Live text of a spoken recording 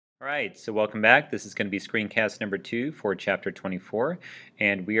All right, so welcome back. This is going to be screencast number 2 for chapter 24,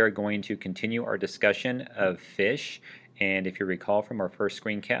 and we are going to continue our discussion of fish. And if you recall from our first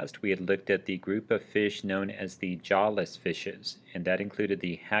screencast, we had looked at the group of fish known as the jawless fishes, and that included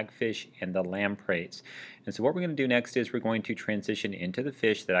the hagfish and the lampreys. And so what we're going to do next is we're going to transition into the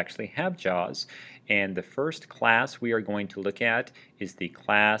fish that actually have jaws, and the first class we are going to look at is the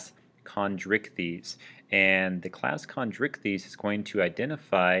class Chondrichthyes. And the class Chondrichthyes is going to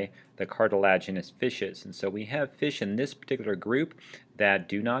identify the cartilaginous fishes. And so we have fish in this particular group that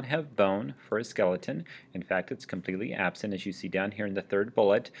do not have bone for a skeleton. In fact, it's completely absent, as you see down here in the third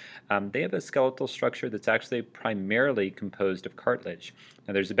bullet. They have a skeletal structure that's actually primarily composed of cartilage.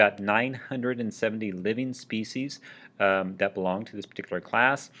 Now, there's about 970 living species that belong to this particular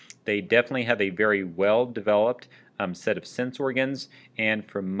class. They definitely have a very well-developed set of sense organs, and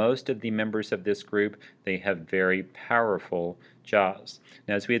for most of the members of this group, they have very powerful jaws.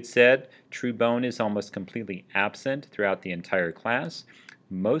 Now, as we had said, true bone is almost completely absent throughout the entire class.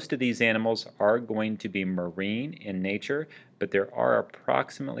 Most of these animals are going to be marine in nature, but there are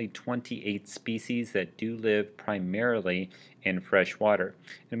approximately 28 species that do live primarily in fresh water.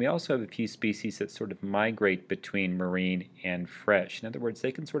 And we also have a few species that sort of migrate between marine and fresh. In other words,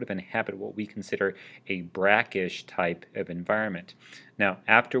 they can sort of inhabit what we consider a brackish type of environment. Now,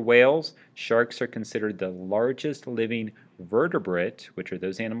 after whales, sharks are considered the largest living vertebrate, which are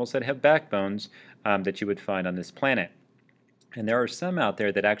those animals that have backbones, that you would find on this planet. And there are some out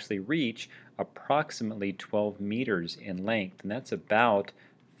there that actually reach approximately 12 meters in length, and that's about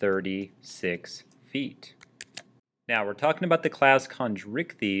 36 feet. Now, we're talking about the class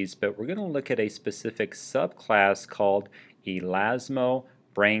Chondrichthyes, but we're going to look at a specific subclass called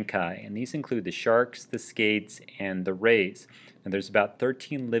Elasmobranchii, and these include the sharks, the skates, and the rays. And there's about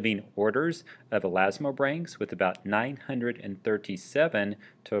 13 living orders of elasmobranchs with about 937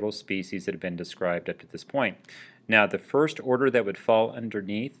 total species that have been described up to this point. Now, the first order that would fall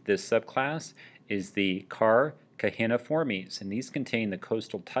underneath this subclass is the Cartilaginous, and these contain the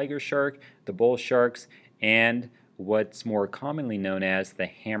coastal tiger shark, the bull sharks, and what's more commonly known as the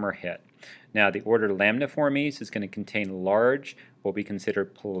hammerhead. Now, the order Lamniformes is going to contain large, what we consider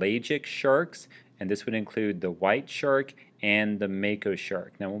pelagic sharks, and this would include the white shark and the mako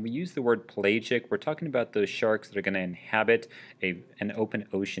shark. Now, when we use the word pelagic, we're talking about those sharks that are going to inhabit an open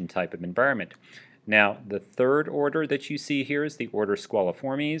ocean type of environment. Now, the third order that you see here is the order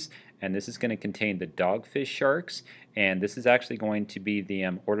Squaliformes, and this is going to contain the dogfish sharks, and this is actually going to be the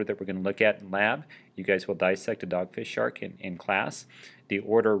order that we're going to look at in lab. You guys will dissect a dogfish shark in class. The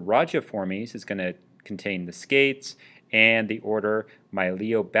order Rajiformes is going to contain the skates, and the order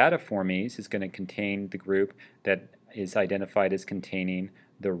Myliobatiformes is going to contain the group that is identified as containing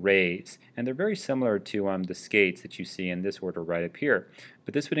the rays, and they're very similar to the skates that you see in this order right up here.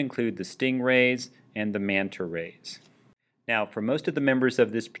 But this would include the stingrays and the manta rays. Now, for most of the members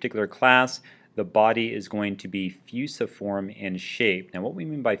of this particular class, the body is going to be fusiform in shape. Now, what we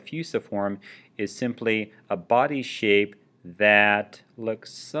mean by fusiform is simply a body shape that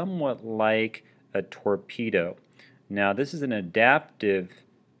looks somewhat like a torpedo. Now, this is an adaptive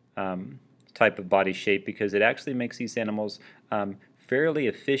type of body shape because it actually makes these animals fairly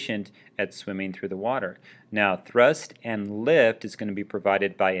efficient at swimming through the water. Now, thrust and lift is going to be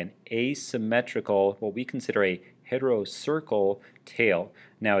provided by an asymmetrical, what we consider a heterocercal tail.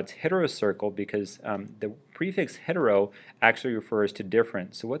 Now, it's heterocercal because the prefix hetero actually refers to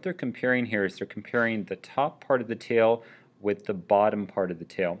different. So what they're comparing here is they're comparing the top part of the tail with the bottom part of the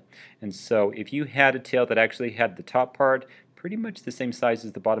tail. And so if you had a tail that actually had the top part pretty much the same size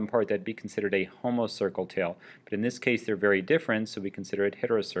as the bottom part, that'd be considered a homocercal tail. But in this case, they're very different, so we consider it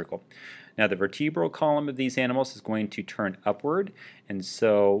heterocercal. Now, the vertebral column of these animals is going to turn upward, and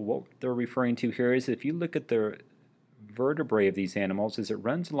so what they're referring to here is if you look at the vertebrae of these animals, as it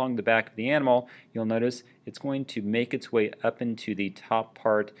runs along the back of the animal, you'll notice it's going to make its way up into the top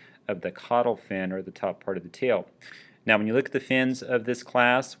part of the caudal fin, or the top part of the tail. Now, when you look at the fins of this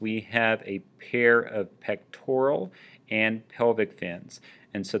class, we have a pair of pectoral and pelvic fins.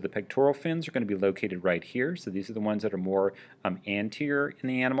 And so the pectoral fins are going to be located right here. So these are the ones that are more anterior in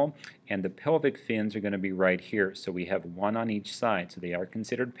the animal. And the pelvic fins are going to be right here. So we have one on each side. So they are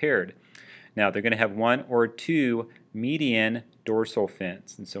considered paired. Now, they're going to have one or two median dorsal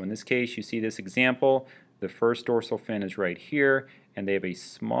fins. And so in this case, you see this example. The first dorsal fin is right here, and they have a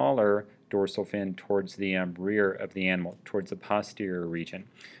smaller dorsal fin towards the rear of the animal, towards the posterior region.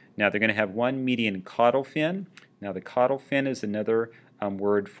 Now, they're going to have one median caudal fin. Now, the caudal fin is another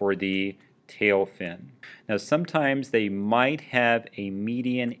word for the tail fin. Now, sometimes they might have a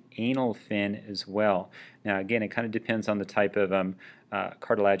median anal fin as well. Now, again, it kind of depends on the type of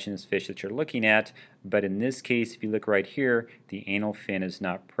cartilaginous fish that you're looking at, but in this case, if you look right here, the anal fin is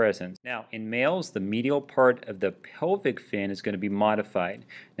not present. Now, in males, the medial part of the pelvic fin is going to be modified.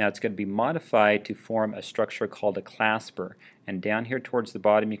 Now, it's going to be modified to form a structure called a clasper. And down here towards the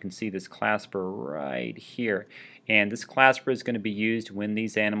bottom, you can see this clasper right here. And this clasper is going to be used when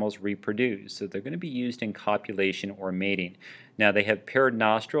these animals reproduce. So they're going to be used in copulation or mating. Now, they have paired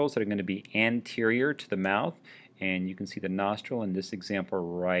nostrils that are going to be anterior to the mouth. And you can see the nostril in this example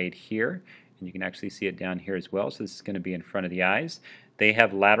right here. And you can actually see it down here as well. So this is going to be in front of the eyes. They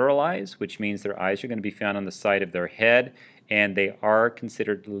have lateral eyes, which means their eyes are going to be found on the side of their head. And they are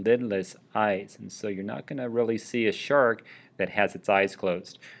considered lidless eyes. And so you're not going to really see a shark that has its eyes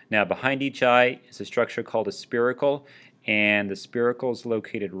closed. Now, behind each eye is a structure called a spherical. And the spherical is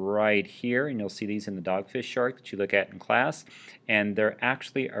located right here, and you'll see these in the dogfish shark that you look at in class. And they're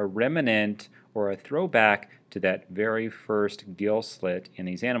actually a remnant or a throwback to that very first gill slit in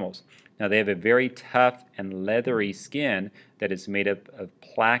these animals. Now, they have a very tough and leathery skin that is made up of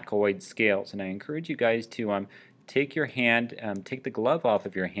placoid scales. And I encourage you guys to take your hand, take the glove off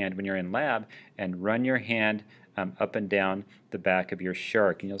of your hand when you're in lab, and run your hand up and down the back of your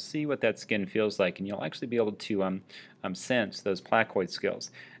shark, and you'll see what that skin feels like, and you'll actually be able to sense those placoid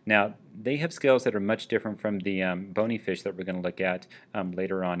scales. Now, they have scales that are much different from the bony fish that we're going to look at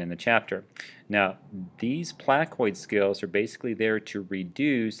later on in the chapter. Now, these placoid scales are basically there to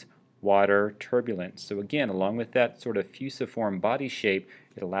reduce water turbulence. So again, along with that sort of fusiform body shape,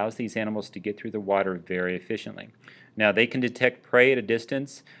 it allows these animals to get through the water very efficiently. Now, they can detect prey at a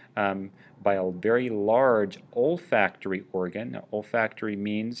distance by a very large olfactory organ. Now, olfactory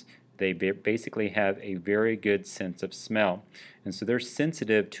means they basically have a very good sense of smell. And so they're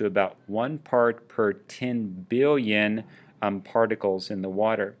sensitive to about 1 part per 10 billion particles in the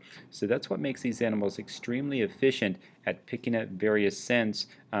water. So that's what makes these animals extremely efficient at picking up various scents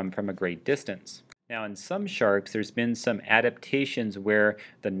from a great distance. Now, in some sharks, there's been some adaptations where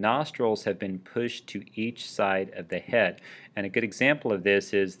the nostrils have been pushed to each side of the head. And a good example of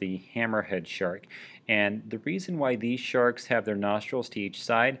this is the hammerhead shark. And the reason why these sharks have their nostrils to each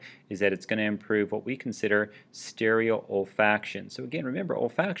side is that it's going to improve what we consider stereo olfaction. So again, remember,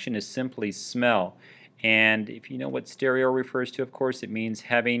 olfaction is simply smell. And if you know what stereo refers to, of course, it means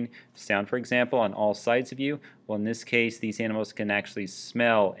having sound, for example, on all sides of you. Well, in this case, these animals can actually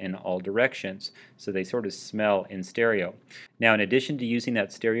smell in all directions. So they sort of smell in stereo. Now, in addition to using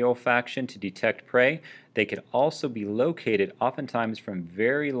that stereo olfaction to detect prey, they could also be located oftentimes from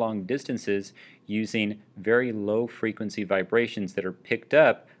very long distances using very low frequency vibrations that are picked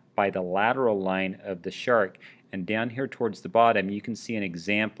up by the lateral line of the shark. And down here towards the bottom, you can see an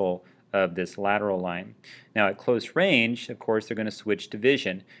example of this lateral line. Now, at close range, of course, they're going to switch to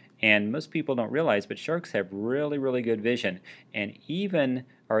vision. And most people don't realize, but sharks have really, really good vision and even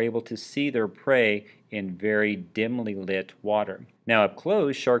are able to see their prey in very dimly lit water. Now, up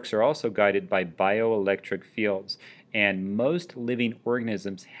close, sharks are also guided by bioelectric fields. And most living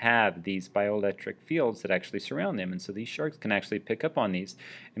organisms have these bioelectric fields that actually surround them. And so these sharks can actually pick up on these.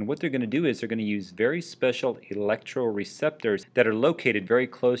 And what they're going to do is they're going to use very special electroreceptors that are located very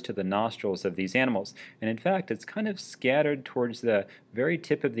close to the nostrils of these animals. And in fact, it's kind of scattered towards the very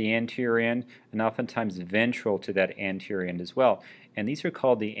tip of the anterior end and oftentimes ventral to that anterior end as well. And these are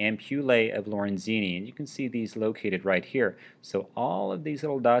called the ampullae of Lorenzini, and you can see these located right here. So all of these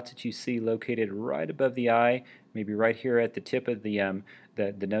little dots that you see located right above the eye, maybe right here at the tip of the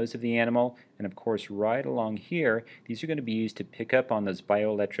nose of the animal, and of course right along here, these are going to be used to pick up on those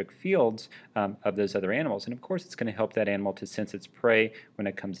bioelectric fields of those other animals. And of course it's going to help that animal to sense its prey when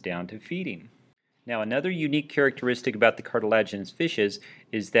it comes down to feeding. Now, another unique characteristic about the cartilaginous fishes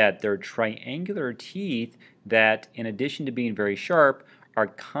is that their triangular teeth that, in addition to being very sharp, are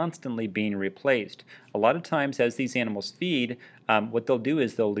constantly being replaced. A lot of times as these animals feed, what they'll do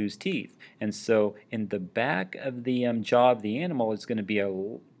is they'll lose teeth. And so in the back of the jaw of the animal is going to be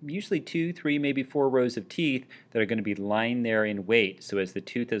usually 2, 3, maybe 4 rows of teeth that are going to be lying there in wait. So as the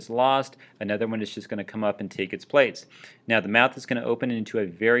tooth is lost, another one is just going to come up and take its place. Now the mouth is going to open into a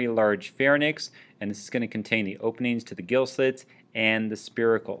very large pharynx, and this is going to contain the openings to the gill slits and the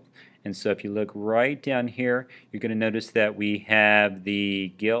spiracle. And so if you look right down here, you're going to notice that we have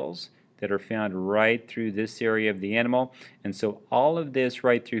the gills that are found right through this area of the animal. And so all of this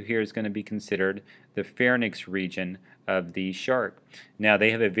right through here is going to be considered the pharynx region of the shark. Now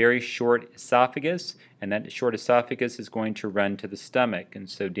they have a very short esophagus, and that short esophagus is going to run to the stomach. And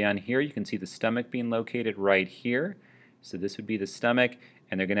so down here you can see the stomach being located right here. So this would be the stomach,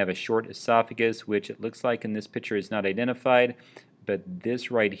 and they're going to have a short esophagus, which it looks like in this picture is not identified, but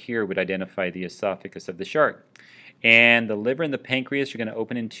this right here would identify the esophagus of the shark. And the liver and the pancreas are going to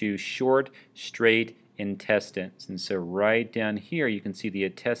open into short, straight intestines. And so right down here you can see the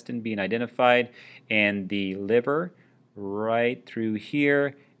intestine being identified and the liver right through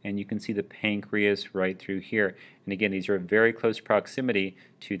here, and you can see the pancreas right through here. And again, these are in very close proximity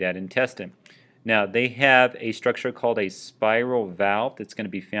to that intestine. Now, they have a structure called a spiral valve that's going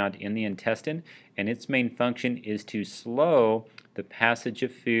to be found in the intestine, and its main function is to slow the passage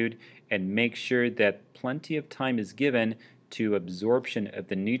of food and make sure that plenty of time is given to absorption of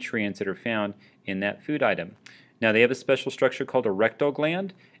the nutrients that are found in that food item. Now, they have a special structure called a rectal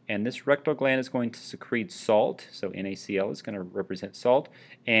gland, and this rectal gland is going to secrete salt, so NaCl is going to represent salt,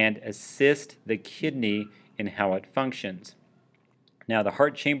 and assist the kidney in how it functions. Now, the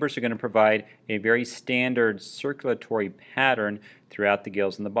heart chambers are going to provide a very standard circulatory pattern throughout the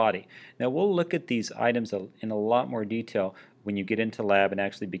gills in the body. Now, we'll look at these items in a lot more detail when you get into lab and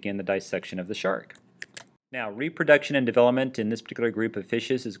actually begin the dissection of the shark. Now, reproduction and development in this particular group of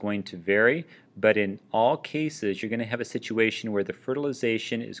fishes is going to vary, but in all cases, you're going to have a situation where the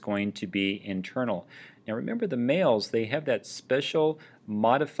fertilization is going to be internal. Now, remember the males, they have that special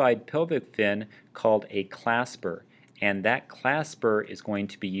modified pelvic fin called a clasper. And that clasper is going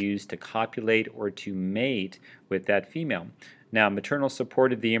to be used to copulate or to mate with that female. Now, maternal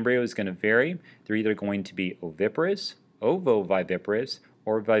support of the embryo is going to vary. They're either going to be oviparous, ovoviviparous,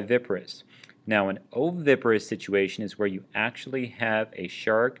 or viviparous. Now, an oviparous situation is where you actually have a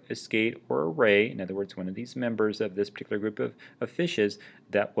shark, a skate, or a ray, in other words, one of these members of this particular group of fishes,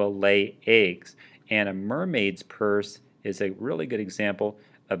 that will lay eggs. And a mermaid's purse is a really good example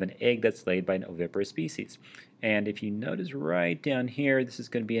of an egg that's laid by an oviparous species. And if you notice right down here, this is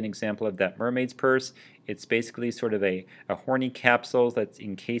going to be an example of that mermaid's purse. It's basically sort of a horny capsule that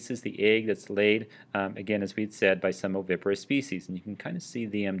encases the egg that's laid, again, as we'd said, by some oviparous species. And you can kind of see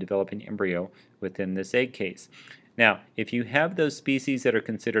the developing embryo within this egg case. Now, if you have those species that are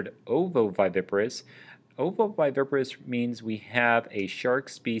considered ovoviviparous, ovoviviparous means we have a shark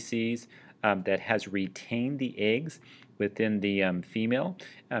species that has retained the eggs within the female.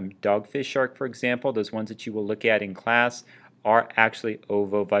 Dogfish shark, for example, those ones that you will look at in class, are actually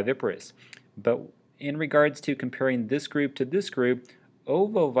ovoviviparous. But in regards to comparing this group to this group,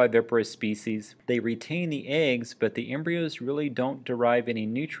 ovoviviparous species, they retain the eggs, but the embryos really don't derive any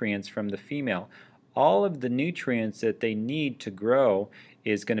nutrients from the female. All of the nutrients that they need to grow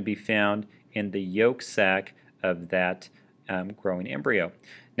is going to be found in the yolk sac of that growing embryo.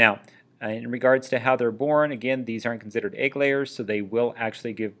 Now, in regards to how they're born, again, these aren't considered egg layers, so they will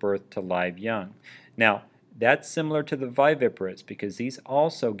actually give birth to live young. Now, that's similar to the viviparous because these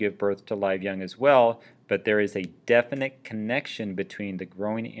also give birth to live young as well, but there is a definite connection between the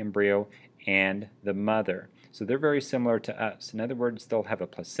growing embryo and the mother. So they're very similar to us. In other words, they'll have a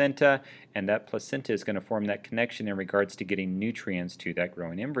placenta, and that placenta is going to form that connection in regards to getting nutrients to that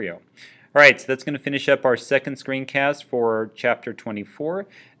growing embryo. All right, so that's going to finish up our second screencast for Chapter 24.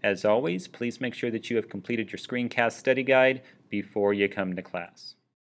 As always, please make sure that you have completed your screencast study guide before you come to class.